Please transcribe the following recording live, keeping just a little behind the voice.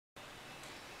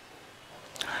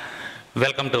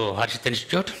Welcome to Harshit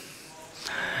institute.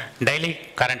 Daily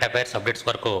current affairs updates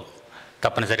వరకు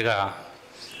తప్పనిసరిగా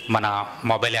మన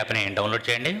మొబైల్ యాప్ని డౌన్లోడ్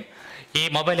చేయండి. ఈ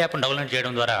మొబైల్ యాప్ని డౌన్లోడ్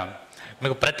చేయడం ద్వారా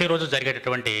మీకు ప్రతిరోజు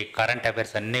జరిగేటటువంటి కరెంట్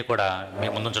అఫైర్స్ అన్నీ కూడా మీ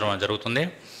ముందుంచడం జరుగుతుంది.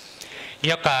 ఈ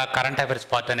యొక్క కరెంట్ అఫైర్స్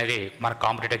పార్ట్ అనేది మన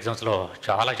కాంపిటేటివ్ ఎగ్జామ్స్లో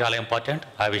చాలా ఇంపార్టెంట్.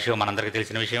 ఆ విషయం మనందరికీ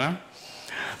తెలిసిన విషయమే.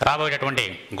 రాబోయేటటువంటి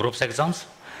గ్రూప్స్ ఎగ్జామ్స్,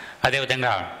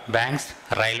 అదేవిధంగా బ్యాంక్స్,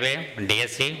 రైల్వే,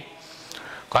 డిఎస్సి,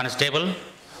 కానిస్టేబుల్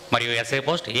మరియు ఎస్ఐ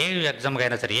పోస్ట్, ఏ ఎగ్జామ్కి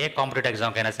అయినా సరే, ఏ కాంపిటేటివ్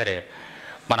ఎగ్జామ్కి అయినా సరే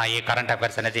మన ఈ కరెంట్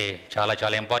అఫైర్స్ అనేది చాలా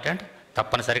ఇంపార్టెంట్.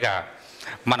 తప్పనిసరిగా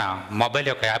మన మొబైల్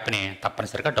యొక్క యాప్ని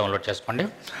తప్పనిసరిగా డౌన్లోడ్ చేసుకోండి.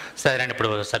 సరే అండి, ఇప్పుడు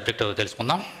సబ్జెక్టు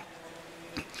తెలుసుకుందాం.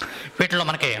 వీటిలో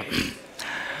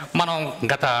మనం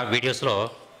గత వీడియోస్లో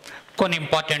కొన్ని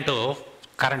ఇంపార్టెంట్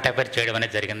కరెంట్ అఫైర్ చేయడం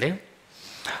అనేది జరిగింది.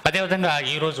 అదేవిధంగా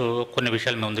ఈరోజు కొన్ని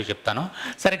విషయాలు మీ ముందుకు చెప్తాను.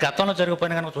 సరే, గతంలో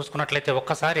జరిగిపోయిన కనుక చూసుకున్నట్లయితే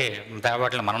ఒక్కసారి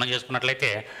వాటిని మననం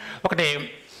చేసుకున్నట్లయితే, ఒకటి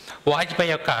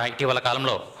వాజ్పేయి యొక్క ఇటీవల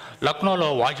కాలంలో లక్నోలో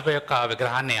వాజ్పేయి యొక్క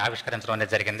విగ్రహాన్ని ఆవిష్కరించడం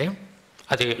అనేది జరిగింది.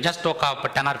 అది జస్ట్ ఒక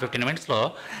 10 or 15 మినిట్స్లో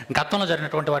గతంలో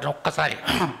జరిగినటువంటి వాటిని ఒక్కసారి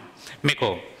మీకు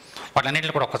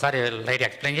వాటన్నింటిని కూడా ఒక్కసారి లైట్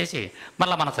ఎక్స్ప్లెయిన్ చేసి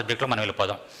మళ్ళీ మన సబ్జెక్ట్లో మనం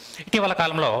వెళ్ళిపోదాం. ఇటీవల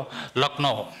కాలంలో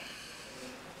లక్నో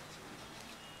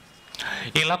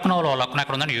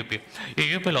ఎక్కడ ఉందని యూపీ. ఈ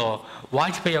యూపీలో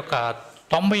వాజ్పేయి యొక్క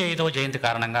 95వ జయంతి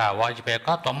కారణంగా, వాజ్పేయి యొక్క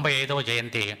 95వ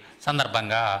జయంతి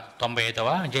సందర్భంగా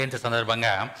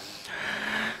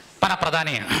మన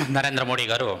ప్రధాని నరేంద్ర మోడీ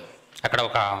గారు అక్కడ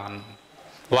ఒక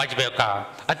వాజ్పేయి యొక్క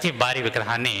అతి భారీ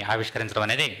విగ్రహాన్ని ఆవిష్కరించడం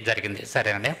అనేది జరిగింది.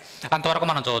 సరేనండి, అంతవరకు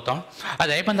మనం చదువుతాం.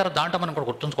 అది అయిపోయిన తర్వాత దాంట్లో మనం కూడా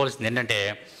గుర్తుంచుకోవాల్సింది ఏంటంటే,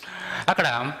 అక్కడ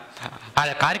ఆ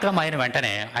కార్యక్రమం అయిన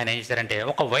వెంటనే ఆయన ఏం చేశారంటే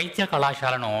ఒక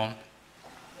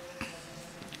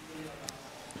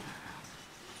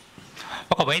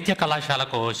వైద్య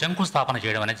కళాశాలకు శంకుస్థాపన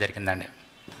చేయడం అనేది జరిగిందండి.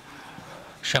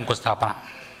 శంకుస్థాపన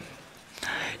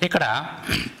ఇక్కడ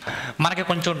మనకి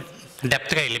కొంచెం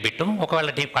డెప్త్గా వెళ్ళి బిట్టు, ఒకవేళ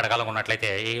డీప్ అడగాలనుకున్నట్లయితే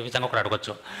ఈ విధంగా కూడా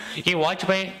అడగచ్చు. ఈ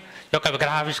వాజ్పేయి యొక్క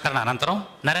విగ్రహావిష్కరణ అనంతరం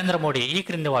నరేంద్ర మోడీ ఈ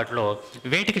క్రింది వాటిలో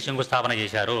వేటికి శంకుస్థాపన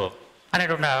చేశారు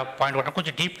అనేటువంటి పాయింట్ కూడా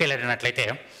కొంచెం డీప్కి వెళ్ళినట్లయితే,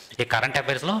 ఈ కరెంట్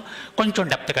అఫైర్స్లో కొంచెం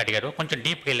డెప్త్గా అడిగారు, కొంచెం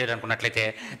డీప్కి వెళ్ళారు అనుకున్నట్లయితే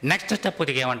నెక్స్ట్ స్టెప్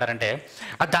ఇది ఏమంటారంటే,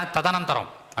 తదనంతరం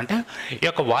అంటే ఈ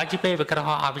యొక్క వాజ్పేయి విగ్రహ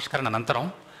ఆవిష్కరణ అనంతరం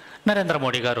నరేంద్ర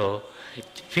మోడీ గారు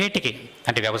వేటికి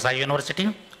అంటే వ్యవసాయ యూనివర్సిటీ,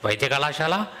 వైద్య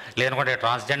కళాశాల, లేదనుకుంటే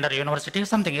ట్రాన్స్జెండర్ యూనివర్సిటీ,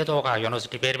 సంథింగ్ ఏదో ఒక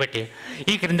యూనివర్సిటీ పేరు పెట్టి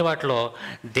ఈ క్రింది వాటిలో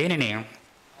దేనిని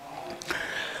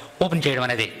ఓపెన్ చేయడం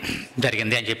అనేది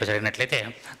జరిగింది అని చెప్పి జరిగినట్లయితే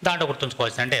దాంట్లో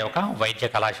గుర్తుంచుకోవాల్సింది అంటే ఒక వైద్య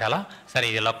కళాశాల. సరే,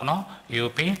 ఇది లక్నో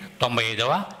యూపీ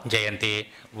 95వ జయంతి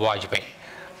వాజ్పేయి.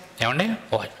 ఏమండి,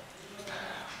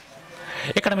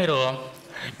 ఇక్కడ మీరు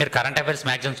కరెంట్ అఫైర్స్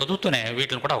మ్యాగజైన్ చదువుతూనే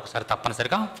వీటిని కూడా ఒకసారి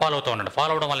తప్పనిసరిగా ఫాలో అవుతూ ఉండండి.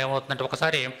 ఫాలో అవడం వల్ల ఏమవుతుందంటే,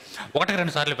 ఒకసారి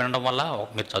 1-2 సార్లు వినడం వల్ల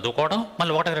మీరు చదువుకోవడం,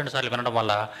 మళ్ళీ 1-2 సార్లు వినడం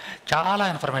వల్ల చాలా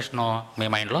ఇన్ఫర్మేషన్ మీ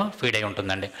మైండ్లో ఫీడ్ అయి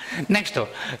ఉంటుందండి. నెక్స్ట్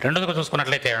రెండోదిగా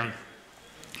చూసుకున్నట్లయితే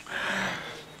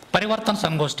పరివర్తన్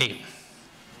సంగోష్ఠి.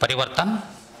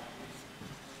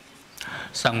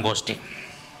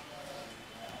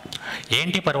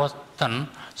 ఏంటి పరివర్తన్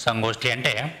సంగోష్ఠి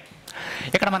అంటే,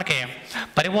 ఇక్కడ మనకి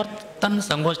పరివర్తన్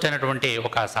సంగోష్ఠి అనేటువంటి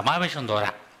ఒక సమావేశం ద్వారా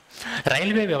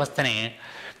రైల్వే వ్యవస్థని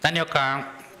దాని యొక్క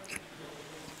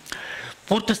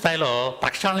పూర్తి స్థాయిలో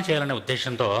ప్రక్షాళన చేయాలనే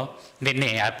ఉద్దేశంతో దీన్ని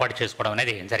ఏర్పాటు చేసుకోవడం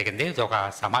అనేది జరిగింది. ఇది ఒక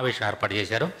సమావేశం ఏర్పాటు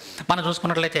చేశారు. మనం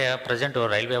చూసుకున్నట్లయితే ప్రజెంట్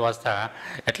రైల్వే వ్యవస్థ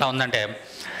ఎట్లా ఉందంటే,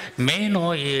 మెయిన్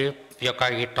ఈ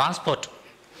ట్రాన్స్పోర్ట్,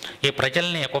 ఈ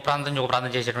ప్రజల్ని ఒక ప్రాంతం నుంచి ఒక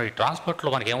ప్రాంతం చేసేటువంటి ట్రాన్స్పోర్ట్లో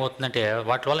మనకి ఏమవుతుందంటే,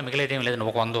 వాటి వల్ల మిగిలేదు ఏం లేదు.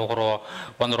 ఒక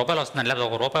 100 రూపాయలు వస్తుందని, లేదా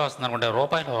 ₹1 వస్తుంది అనుకుంటే,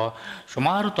 రూపాయలు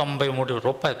సుమారు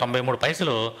 93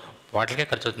 పైసలు వాటికే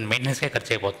ఖర్చు అవుతుంది, మెయింటెనెన్స్కే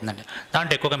ఖర్చు అయిపోతుందండి.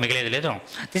 దాంట్లో ఎక్కువగా మిగిలేదు లేదు.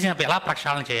 తీసినప్పుడు ఎలా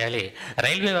ప్రక్షాళన చేయాలి,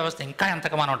 రైల్వే వ్యవస్థ ఇంకా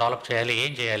ఎంతగా మనం డెవలప్ చేయాలి,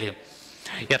 ఏం చేయాలి,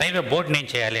 ఈ రైల్వే బోర్డుని ఏం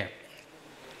చేయాలి,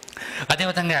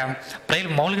 అదేవిధంగా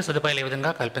మౌలిక సదుపాయాలు ఏ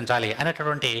విధంగా కల్పించాలి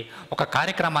అనేటటువంటి ఒక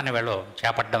కార్యక్రమాన్ని వీళ్ళు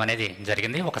చేపట్టడం అనేది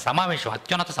జరిగింది. ఒక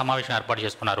అత్యున్నత సమావేశం ఏర్పాటు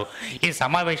చేసుకున్నారు. ఈ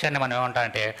సమావేశాన్ని మనం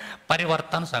ఏమంటారంటే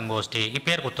పరివర్తన్ సంగోష్ఠి. ఈ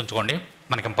పేరు గుర్తుంచుకోండి,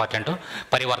 మనకి ఇంపార్టెంట్.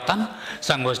 పరివర్తన్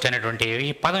సంగోష్ఠి అనేటువంటి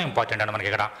ఈ పదం ఇంపార్టెంట్ అండి మనకి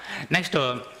ఇక్కడ. నెక్స్ట్,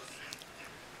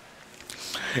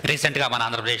 రీసెంట్గా మన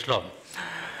ఆంధ్రప్రదేశ్లో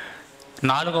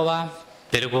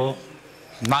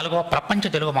 4వ ప్రపంచ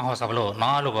తెలుగు మహాసభలు,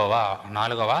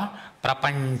 4వ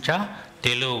ప్రపంచ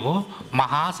తెలుగు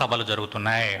మహాసభలు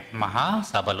జరుగుతున్నాయి.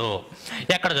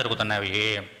 ఎక్కడ జరుగుతున్నాయి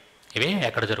ఇవి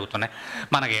ఎక్కడ జరుగుతున్నాయి?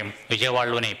 మనకి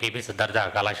విజయవాడలోని పిపి సిద్ధార్థ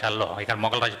కళాశాలలో, ఇక్కడ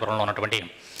మొగల్రాజపురంలో ఉన్నటువంటి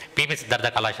పిపి సిద్ధార్థ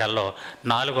కళాశాలలో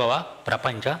 4వ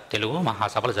ప్రపంచ తెలుగు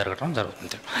మహాసభలు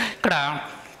జరుగుతుంది. ఇక్కడ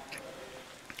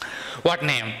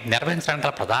వాటిని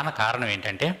నిర్వహించడానికి ప్రధాన కారణం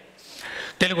ఏంటంటే,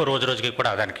 తెలుగు రోజుకి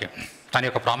కూడా దాని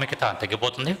యొక్క ప్రాముఖ్యత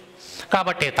తగ్గిపోతుంది.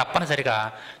 కాబట్టి తప్పనిసరిగా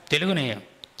తెలుగుని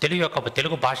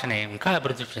తెలుగు భాషని ఇంకా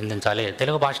అభివృద్ధి చెందించాలి,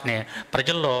 తెలుగు భాషని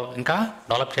ప్రజల్లో ఇంకా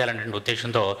డెవలప్ చేయాలనే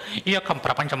ఉద్దేశంతో ఈ యొక్క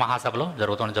ప్రపంచ మహాసభలో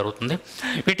జరుగుతుంది.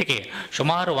 వీటికి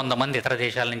సుమారు 100 మంది ఇతర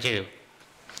దేశాల నుంచి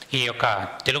ఈ యొక్క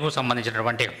తెలుగుకు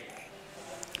సంబంధించినటువంటి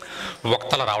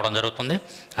వక్తలు రావడం జరుగుతుంది.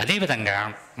 అదేవిధంగా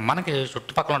మనకి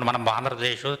చుట్టుపక్కల ఉన్న మన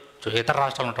ఆంధ్రప్రదేశ్ ఇతర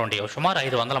రాష్ట్రాలు ఉన్నటువంటి సుమారు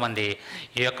 500 మంది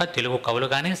ఈ యొక్క తెలుగు కవులు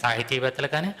కానీ సాహితీవేత్తలు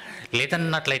కానీ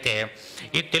లేదన్నట్లయితే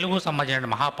ఈ తెలుగు సంబంధించిన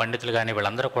మహాపండితులు కానీ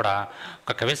వీళ్ళందరూ కూడా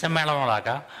ఒక కవి సమ్మేళనం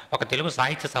లాగా ఒక తెలుగు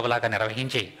సాహిత్య సభలాగా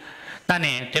నిర్వహించి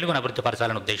దాన్ని తెలుగును అభివృద్ధి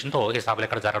పరచాలనే ఉద్దేశంతో ఈ సభలు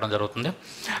ఇక్కడ జరగడం జరుగుతుంది.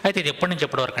 అయితే ఇది ఎప్పటి నుంచి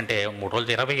ఎప్పటి వరకు అంటే 3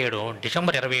 రోజులు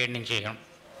డిసెంబర్ 27 నుంచి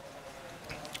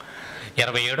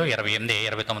 27, 28,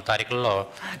 29 తారీఖుల్లో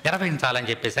నిర్వహించాలని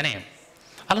చెప్పేసి అని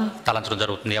అలా తలంచడం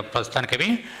జరుగుతుంది. ప్రస్తుతానికి అవి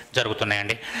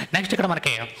జరుగుతున్నాయండి. నెక్స్ట్ ఇక్కడ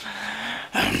మనకి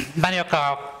దాని యొక్క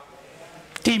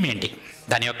థీమ్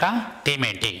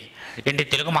ఏంటి ఏంటి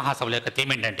తెలుగు మహాసభల యొక్క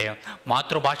థీమ్ ఏంటంటే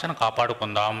మాతృభాషను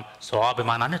కాపాడుకుందాం,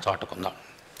 స్వాభిమానాన్ని చాటుకుందాం.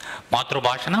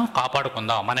 మాతృభాషను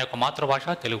కాపాడుకుందాం, మన యొక్క మాతృభాష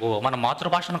తెలుగు, మన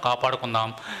మాతృభాషను కాపాడుకుందాం,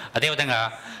 అదేవిధంగా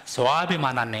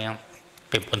స్వాభిమానాన్ని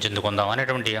పెంపొందించుకుందాం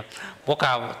అనేటువంటి ఒక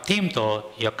థీమ్తో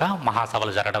ఈ యొక్క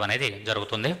మహాసభలు జరగడం అనేది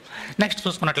జరుగుతుంది. నెక్స్ట్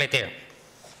చూసుకున్నట్లయితే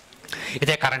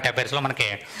ఇదే కరెంట్ అఫైర్స్లో మనకి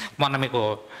మొన్న మీకు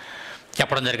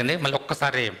చెప్పడం జరిగింది, మళ్ళీ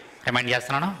ఒక్కసారి రిమైండ్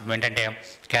చేస్తున్నాను. ఏంటంటే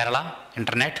కేరళ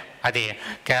ఇంటర్నెట్, అది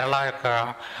కేరళ యొక్క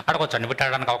అడగొచ్చండి,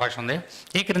 పెట్టడానికి అవకాశం ఉంది.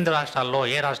 ఈ క్రింది రాష్ట్రాల్లో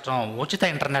ఏ రాష్ట్రం ఉచిత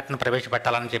ఇంటర్నెట్ను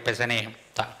ప్రవేశపెట్టాలని చెప్పేసి అని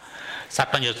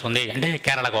చట్టం చేస్తుంది అంటే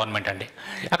కేరళ గవర్నమెంట్ అండి.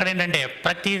 అక్కడ ఏంటంటే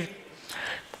ప్రతి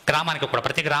గ్రామానికి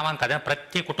కదా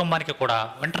ప్రతి కుటుంబానికి కూడా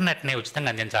ఇంటర్నెట్ని ఉచితంగా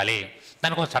అందించాలి,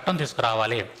 దానికి ఒక చట్టం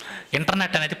తీసుకురావాలి.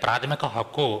 ఇంటర్నెట్ అనేది ప్రాథమిక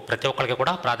హక్కు, ప్రతి ఒక్కరికి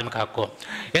కూడా ప్రాథమిక హక్కు.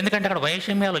 ఎందుకంటే అక్కడ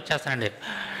వైషమ్యాలు వచ్చేస్తాయండి.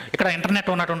 ఇక్కడ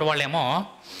ఇంటర్నెట్ ఉన్నటువంటి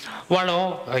వాళ్ళు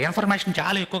ఇన్ఫర్మేషన్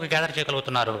చాలా ఎక్కువగా గ్యాదర్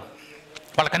చేయగలుగుతున్నారు,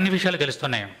 వాళ్ళకి అన్ని విషయాలు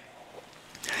తెలుస్తున్నాయి.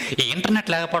 ఈ ఇంటర్నెట్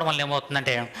లేకపోవడం వల్ల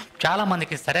ఏమవుతుందంటే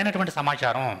చాలామందికి సరైనటువంటి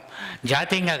సమాచారం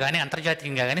జాతీయంగా కానీ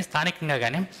అంతర్జాతీయంగా కానీ స్థానికంగా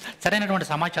కానీ సరైనటువంటి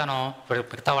సమాచారం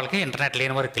మిగతా వాళ్ళకి ఇంటర్నెట్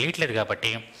లేని వారికి తెలియట్లేదు.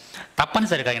 కాబట్టి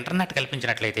తప్పనిసరిగా ఇంటర్నెట్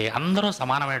కల్పించినట్లయితే అందరూ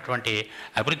సమానమైనటువంటి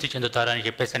అభివృద్ధి చెందుతారు అని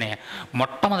చెప్పేసి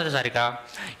మొట్టమొదటిసారిగా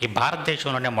ఈ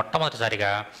భారతదేశంలోనే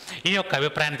మొట్టమొదటిసారిగా ఈ యొక్క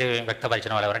అభిప్రాయాన్ని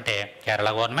వ్యక్తపరిచిన వాళ్ళు ఎవరంటే కేరళ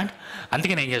గవర్నమెంట్.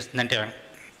 అందుకని ఏం చేస్తుందంటే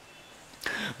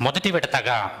మొదటి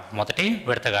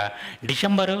విడతగా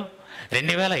డిసెంబరు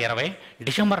 2020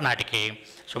 డిసెంబర్ నాటికి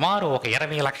సుమారు ఒక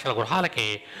 20 లక్షల గృహాలకి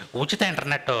ఉచిత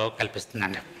ఇంటర్నెట్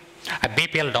కల్పిస్తుందండి. ఆ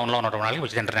బీపీఎల్ డౌన్లో ఉన్న వాళ్ళకి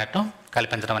ఉచిత ఇంటర్నెట్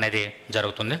కల్పించడం అనేది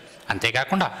జరుగుతుంది.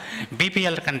 అంతేకాకుండా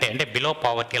బీపీఎల్ కంటే అంటే బిలో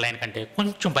పావర్టీ లైన్ కంటే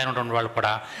కొంచెం పైన ఉన్న వాళ్ళు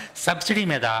కూడా సబ్సిడీ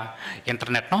మీద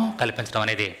ఇంటర్నెట్ను కల్పించడం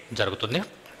అనేది జరుగుతుంది.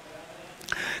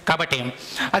 కాబట్టి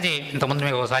అది ఇంతకుముందు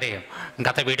మీకు ఒకసారి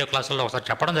గత వీడియో క్లాసుల్లో ఒకసారి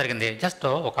చెప్పడం జరిగింది. జస్ట్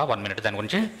ఒక 1 minute దాని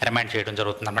గురించి రిమైండ్ చేయడం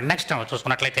జరుగుతుంది అన్నమాట. నెక్స్ట్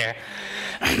చూసుకున్నట్లయితే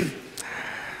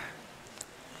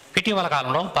ఇటీవల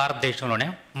కాలంలో భారతదేశంలో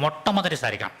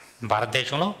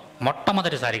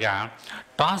మొట్టమొదటిసారిగా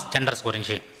ట్రాన్స్జెండర్స్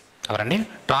గురించి ఎవరండి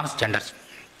ట్రాన్స్జెండర్స్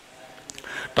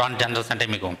అంటే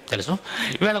మీకు తెలుసు.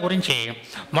 వీళ్ళ గురించి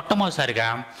మొట్టమొదటిసారిగా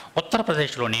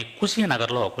ఉత్తరప్రదేశ్లోని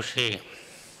కుషీనగర్లో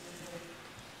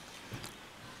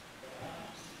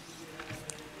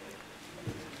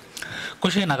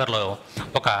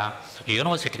ఒక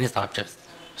యూనివర్సిటీని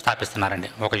స్థాపిస్తున్నారండి.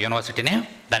 ఒక యూనివర్సిటీని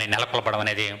దాన్ని నెలకొల్పడం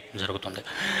అనేది జరుగుతుంది.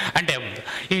 అంటే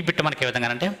ఈ బిట్ మనకి ఏ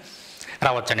విధంగానంటే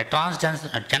రావచ్చండి.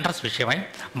 ట్రాన్స్జెండర్స్ విషయమై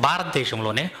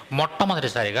భారతదేశంలోనే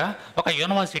మొట్టమొదటిసారిగా ఒక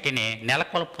యూనివర్సిటీని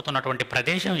నెలకొల్పుతున్నటువంటి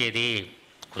ప్రదేశం ఏది?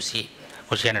 కుషి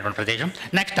అనేటువంటి ప్రదేశం.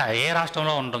 నెక్స్ట్ ఏ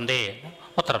రాష్ట్రంలో ఉంటుంది?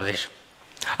 ఉత్తరప్రదేశ్.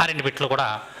 ఆ 2 బిట్లు కూడా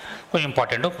కొంచెం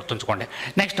ఇంపార్టెంట్, గుర్తుంచుకోండి.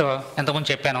 నెక్స్ట్ ఇంతకుముందు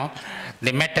చెప్పాను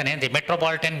the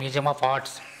metropolitan museum of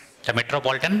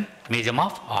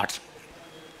arts.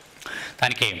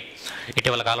 దానికి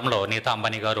ఇటీవల కాలంలో నీతా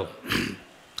అంబానీ గారు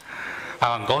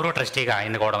గౌరవ ట్రస్టీగా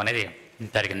ఎన్నుకోవడం అనేది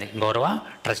జరిగింది. గౌరవ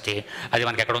ట్రస్టీ అది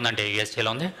మనకి ఎక్కడ ఉందంటే యుఎస్ఏలో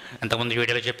ఉంది. ఇంతకుముందు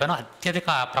వీడియోలో చెప్పాను,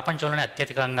 ప్రపంచంలోనే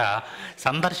అత్యధికంగా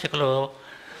సందర్శకులు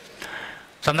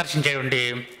సందర్శించేటువంటి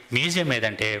మ్యూజియం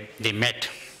ఏదంటే ది మెట్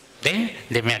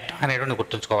అనేటువంటి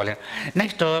గుర్తుంచుకోవాలి.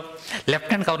 నెక్స్ట్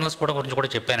లెఫ్టినెంట్ గవర్నర్స్ గురించి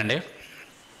కూడా చెప్పానండి.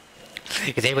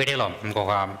 ఇదే వీడియోలో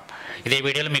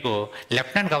మీకు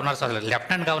లెఫ్టినెంట్ గవర్నర్స్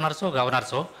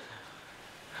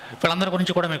వీళ్ళందరి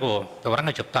గురించి కూడా మీకు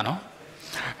వివరంగా చెప్తాను.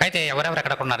 అయితే ఎవరెవరు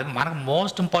ఎక్కడ ఉన్నారు, మనకు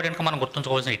మోస్ట్ ఇంపార్టెంట్గా మనం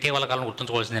ఇటీవల కాలం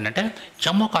గుర్తుంచుకోవాల్సింది ఏంటంటే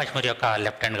జమ్మూ కాశ్మీర్ యొక్క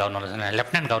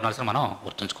లెఫ్టినెంట్ గవర్నర్స్ మనం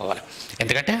గుర్తుంచుకోవాలి.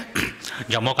 ఎందుకంటే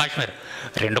జమ్మూ కాశ్మీర్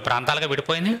 2 ప్రాంతాలుగా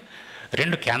విడిపోయింది,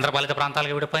 2 కేంద్రపాలిత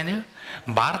ప్రాంతాలుగా విడిపోయింది.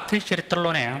 భారతదేశ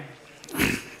చరిత్రలోనే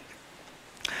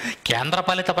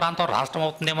కేంద్రపాలిత ప్రాంతం రాష్ట్రం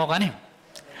అవుతుందేమో కానీ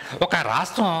ఒక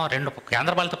రాష్ట్రం 2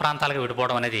 కేంద్రపాలిత ప్రాంతాలుగా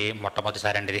విడిపోవడం అనేది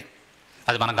మొట్టమొదటిసారి అండి ఇది.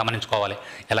 అది మనం గమనించుకోవాలి.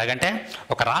 ఎలాగంటే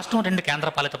ఒక రాష్ట్రం 2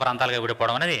 కేంద్రపాలిత ప్రాంతాలుగా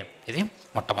విడిపోవడం అనేది ఇది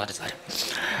మొట్టమొదటిసారి.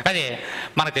 అదే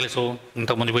మనకు తెలుసు,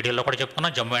 ఇంతకుముందు వీడియోలో కూడా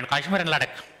చెప్పుకున్నాం, Jammu and Kashmir and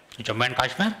Ladakh. Jammu and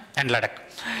Kashmir and Ladakh.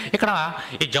 ఇక్కడ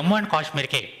ఈ జమ్మూ అండ్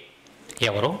కాశ్మీర్కి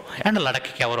ఎవరు అండ్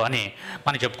లడఖ్కి ఎవరు అని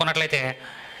మనం చెప్పుకున్నట్లయితే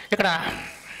ఇక్కడ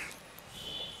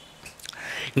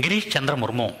గిరీష్ చంద్ర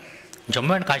ముర్ము,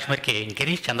 జమ్మూ అండ్ కాశ్మీర్కి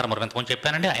గిరీష్ చంద్ర ముర్ము. ఇంతకుముందు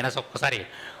చెప్పానండి, అయినా ఒక్కసారి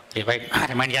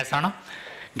రిమైండ్ చేస్తాను.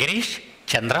 గిరీష్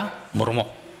చంద్ర ముర్ము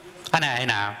అని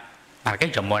ఆయన మనకి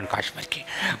జమ్మూ అండ్ కాశ్మీర్కి.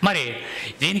 మరి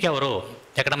దీనికి ఎవరు,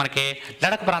 ఇక్కడ మనకి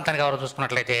లడఖ్ ప్రాంతానికి ఎవరు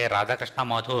చూసుకున్నట్లయితే రాధాకృష్ణ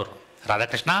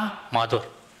మాథూర్.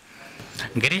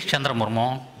 గిరీష్ చంద్ర ముర్ము,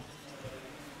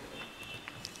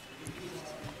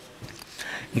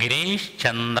 గిరీష్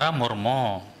చంద్ర ముర్ము.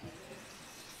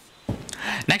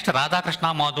 నెక్స్ట్ రాధాకృష్ణ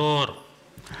మాథూర్.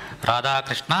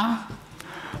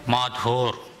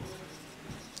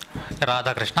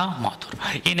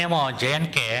 ఈయనేమో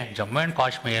జేఎన్కే, జమ్మూ అండ్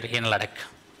కాశ్మీర్, ఈయన లడఖ్.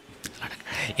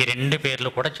 ఈ 2 పేర్లు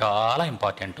కూడా చాలా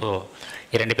ఇంపార్టెంట్.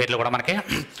 ఈ 2 పేర్లు కూడా మనకి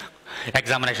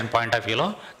ఎగ్జామినేషన్ పాయింట్ ఆఫ్ వ్యూలో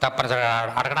తప్పనిసరిగా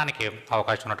అడగడానికి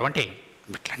అవకాశం ఉన్నటువంటి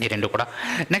బిట్లండి ఈ 2 కూడా.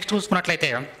 నెక్స్ట్ చూసుకున్నట్లయితే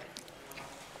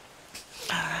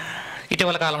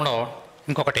ఇటీవల కాలంలో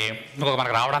ఇంకొక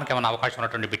మనకు రావడానికి ఏమైనా అవకాశం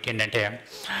ఉన్నటువంటి బిట్ ఏంటంటే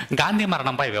గాంధీ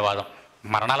మరణంపై వివాదం.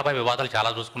 మరణాలపై వివాదాలు చాలా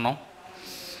చూసుకున్నాం.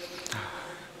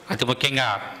 అతి ముఖ్యంగా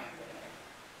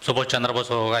సుభాష్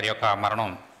చంద్రబోస్ గారి యొక్క మరణం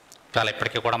చాలా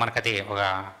ఇప్పటికీ కూడా మనకది ఒక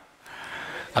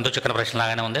అంతుచిక్కని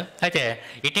ప్రశ్నలాగానే ఉంది. అయితే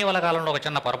ఇటీవల కాలంలో ఒక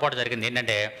చిన్న పొరపాటు జరిగింది.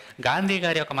 ఏంటంటే గాంధీ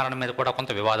గారి యొక్క మరణం మీద కూడా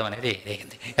కొంత వివాదం అనేది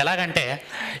జరిగింది. ఎలాగంటే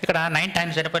ఇక్కడ 9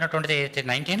 times చనిపోయినటువంటిది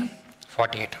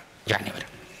 1948 జనవరి.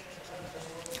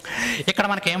 ఇక్కడ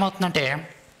మనకి ఏమైందంటే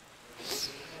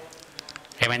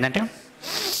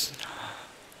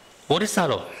ఒడిస్సా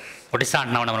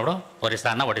అంటున్నాం ఇప్పుడు,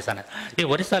 ఒడిస్సా. ఈ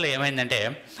ఒడిస్సాలో ఏమైందంటే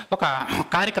ఒక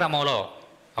కార్యక్రమం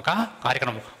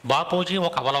బాపూజీ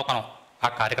ఒక అవలోకనం. ఆ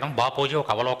కార్యక్రమం బాపూజీ ఒక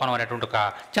అవలోకనం అనేటువంటి ఒక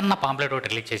చిన్న పాంప్లెట్ ఒకటి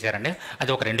రిలీజ్ చేశారండి.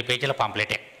 అది ఒక 2 పేజీల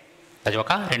పాంప్లెటే.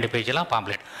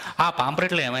 ఆ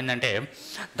పాంప్లెట్లో ఏమైందంటే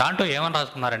దాంట్లో ఏమని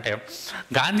రాసుకున్నారంటే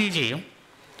గాంధీజీ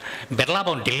బిర్లా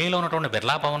భవన్, ఢిల్లీలో ఉన్నటువంటి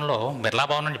బిర్లా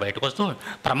భవన్ నుంచి బయటకు వస్తూ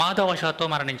ప్రమాదవశాత్తు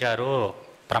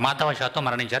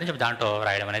మరణించారని చెప్పి దాంట్లో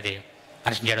రాయడం అనేది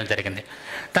మెన్షన్ చేయడం జరిగింది.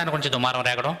 దాని గురించి దుమారం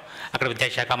రేగడం, అక్కడ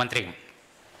విద్యాశాఖ మంత్రి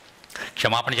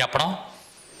క్షమాపణ చెప్పడం.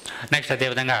 నెక్స్ట్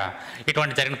అదేవిధంగా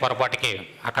ఇటువంటి జరిగిన పొరపాటుకి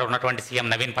అక్కడ ఉన్నటువంటి సీఎం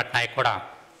నవీన్ పట్నాయక్ కూడా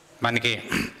మనకి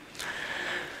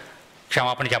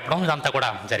క్షమాపణ చెప్పడం, ఇదంతా కూడా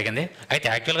జరిగింది. అయితే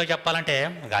యాక్చువల్గా చెప్పాలంటే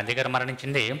గాంధీ గారు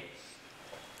మరణించింది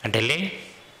ఢిల్లీ,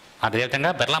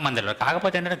 అదేవిధంగా బిర్లా మందిర్లో.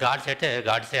 కాకపోతే ఏంటంటే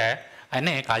గాడ్సే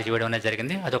ఆయన్ని కాల్చివేయడం అనేది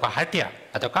జరిగింది. అదొక హత్య.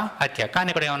 కానీ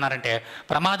ఇక్కడ ఏమన్నారంటే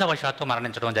ప్రమాదవశాత్తు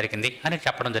మరణించడం జరిగింది అని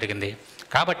చెప్పడం జరిగింది.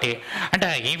 కాబట్టి అంటే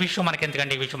ఈ విషయం మనకి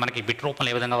ఎందుకంటే, ఈ విషయం మనకి బిట్ రూపంలో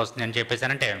ఏ విధంగా వస్తుంది అని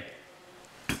చెప్పేసానంటే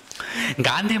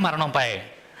గాంధీ మరణంపై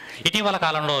ఇటీవల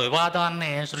కాలంలో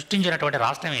వివాదాన్ని సృష్టించినటువంటి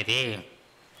రాష్ట్రం ఏది,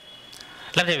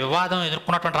 లేకపోతే వివాదం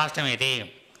ఎదుర్కొన్నటువంటి రాష్ట్రం ఏది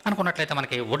అనుకున్నట్లయితే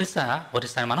మనకి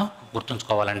ఒడిస్సాని మనం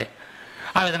గుర్తుంచుకోవాలండి.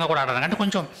 ఆ విధంగా కూడా ఆడడానికి అంటే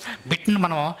కొంచెం బిట్ని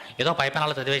మనం ఏదో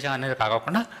పైపైనాలు చదివేసాం అనేది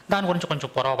కాకుండా దాని గురించి కొంచెం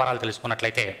పూర్వపరాలు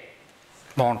తెలుసుకున్నట్లయితే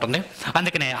బాగుంటుంది.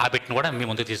 అందుకనే ఆ బిట్ని కూడా మీ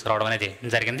ముందుకు తీసుకురావడం అనేది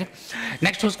జరిగింది.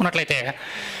 నెక్స్ట్ చూసుకున్నట్లయితే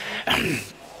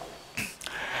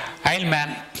ఐల్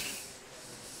మ్యాన్.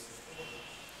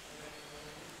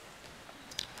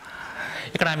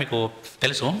 ఇక్కడ మీకు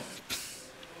తెలుసు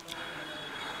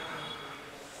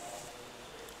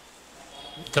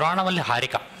ద్రోణవల్లి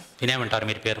హారిక, వినేమంటారు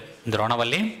మీరు పేరు,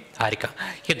 ద్రోణవల్లి హారిక.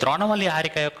 ఈ ద్రోణవల్లి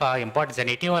హారిక యొక్క ఇంపార్టెన్స్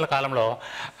అని ఇటీవల కాలంలో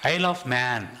ఐల్ ఆఫ్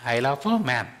మ్యాన్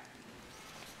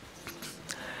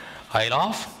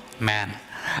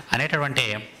అనేటటువంటి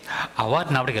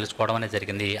అవార్డుని ఆవిడ గెలుచుకోవడం అనేది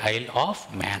జరిగింది. ఐల్ ఆఫ్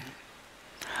మ్యాన్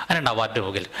అనే అవార్డు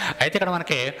అయితే ఇక్కడ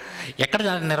మనకి ఎక్కడ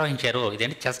నిర్వహించారు,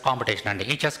 ఇదేంటి చెస్ కాంపిటీషన్ అండి.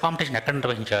 ఈ చెస్ కాంపిటీషన్ ఎక్కడ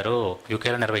నిర్వహించారు,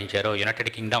 యూకేలో నిర్వహించారు, యునైటెడ్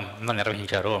కింగ్డమ్లో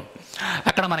నిర్వహించారు.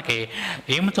 అక్కడ మనకి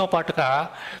ఈమెతో పాటుగా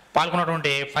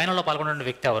ఫైనల్లో పాల్గొన్నటువంటి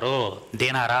వ్యక్తి ఎవరు,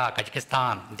 దీనారా,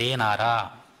 కజకిస్తాన్ దీనారా.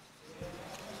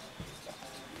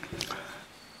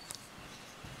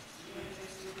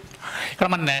 ఇక్కడ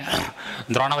మన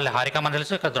ద్రోణవల్లి హారిక మన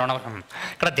తెలుసు,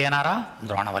 ఇక్కడ దీనారా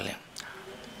ద్రోణవల్లి.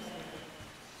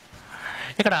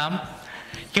 ఇక్కడ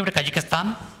ఈవిడ కజకిస్తాన్,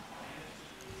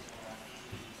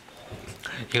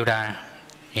 ఈవిడ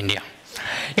ఇండియా.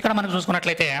 ఇక్కడ మనం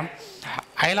చూసుకున్నట్లయితే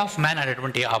ఐల్ ఆఫ్ మ్యాన్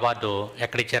అనేటువంటి అవార్డు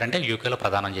ఎక్కడ ఇచ్చారంటే యూకేలో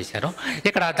ప్రదానం చేశారు.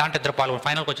 ఇక్కడ దాంట్లో 2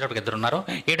 ఫైనల్కి వచ్చేటప్పుడు 2 ఉన్నారు.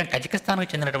 ఈవిడ కజకిస్తాన్కి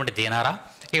చెందినటువంటి దీనారా,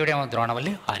 ఈవిడేమో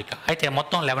ద్రోణవల్లి హారిక. అయితే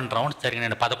మొత్తం 11 రౌండ్స్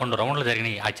జరిగినాయి, 11 రౌండ్లు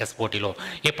జరిగినాయి ఆ చెస్ పోటీలో.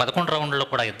 ఈ 11 రౌండ్లలో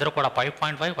కూడా ఇద్దరు కూడా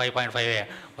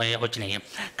 5.5 వచ్చినాయి.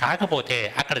 కాకపోతే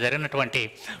అక్కడ జరిగినటువంటి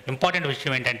ఇంపార్టెంట్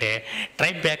విషయం ఏంటంటే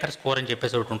ట్రై బ్రేకర్ స్కోర్ అని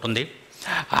చెప్పేసి ఒకటి ఉంటుంది.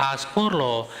 ఆ స్కోర్లో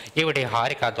ఈవిడ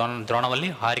హారిక ద్రోణవల్లి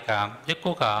హారిక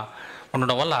ఎక్కువగా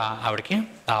ఉండడం వల్ల ఆవిడకి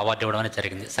ఆ అవార్డు ఇవ్వడం అనేది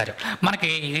జరిగింది. సరే, మనకి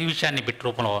ఈ విషయాన్ని బిట్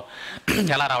రూపంలో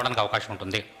ఎలా రావడానికి అవకాశం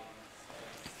ఉంటుంది?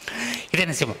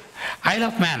 ఇదేనా simple. I'll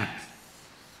of man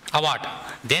award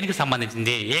దేనికి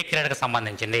సంబంధించింది? ఏ క్రీడకు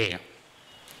సంబంధించింది?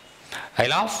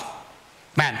 ఐల్ ఆఫ్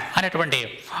మ్యాన్ అనేటువంటి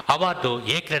అవార్డు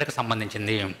ఏ క్రీడకు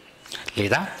సంబంధించింది?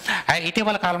 లేదా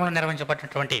ఇటీవల కాలంలో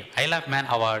నిర్వహించబడినటువంటి ఐల్ ఆఫ్ మ్యాన్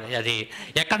అవార్డు అది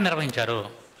ఎక్కడ నిర్వహించారు?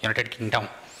 United Kingdom.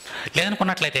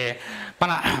 లేదనుకున్నట్లయితే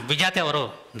మన విజేత ఎవరు?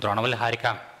 ద్రోణవల్లి హారిక.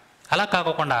 అలా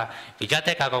కాకోకుండా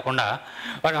విజేతే కాకోకుండా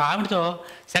ఆమెతో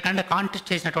సెకండ్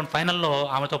కాంటెస్ట్ చేసినటువంటి ఫైనల్లో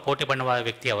ఆమెతో పోటీ పడిన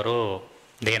వ్యక్తి ఎవరు?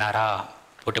 దేనారా.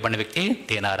 పోటీ పడిన వ్యక్తి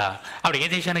దేనారా. ఆవిడ ఏ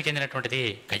దేశానికి చెందినటువంటిది?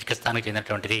 కజకిస్తాన్కి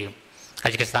చెందినటువంటిది.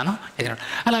 కజకిస్తాను చెందిన.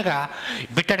 అలాగా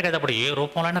బిట్ అడిగేటప్పుడు ఏ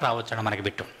రూపంలోనే రావచ్చండి మనకి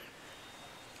బిట్టు.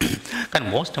 కానీ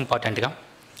మోస్ట్ ఇంపార్టెంట్గా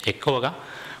ఎక్కువగా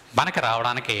మనకి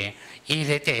రావడానికి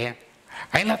ఇదైతే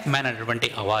ఐల్ ఆఫ్ మ్యాన్ అనేటువంటి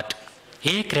అవార్డ్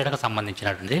ఏ క్రీడకు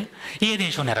సంబంధించినటువంటి ఏ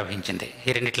దేశం నిర్వహించింది?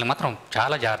 ఈ రెండింటిని మాత్రం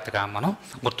చాలా జాగ్రత్తగా మనం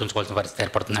గుర్తుంచుకోవాల్సిన పరిస్థితి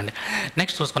ఏర్పడుతుందండి.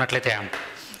 నెక్స్ట్ చూసుకున్నట్లయితే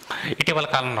ఇటీవల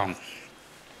కాలంలో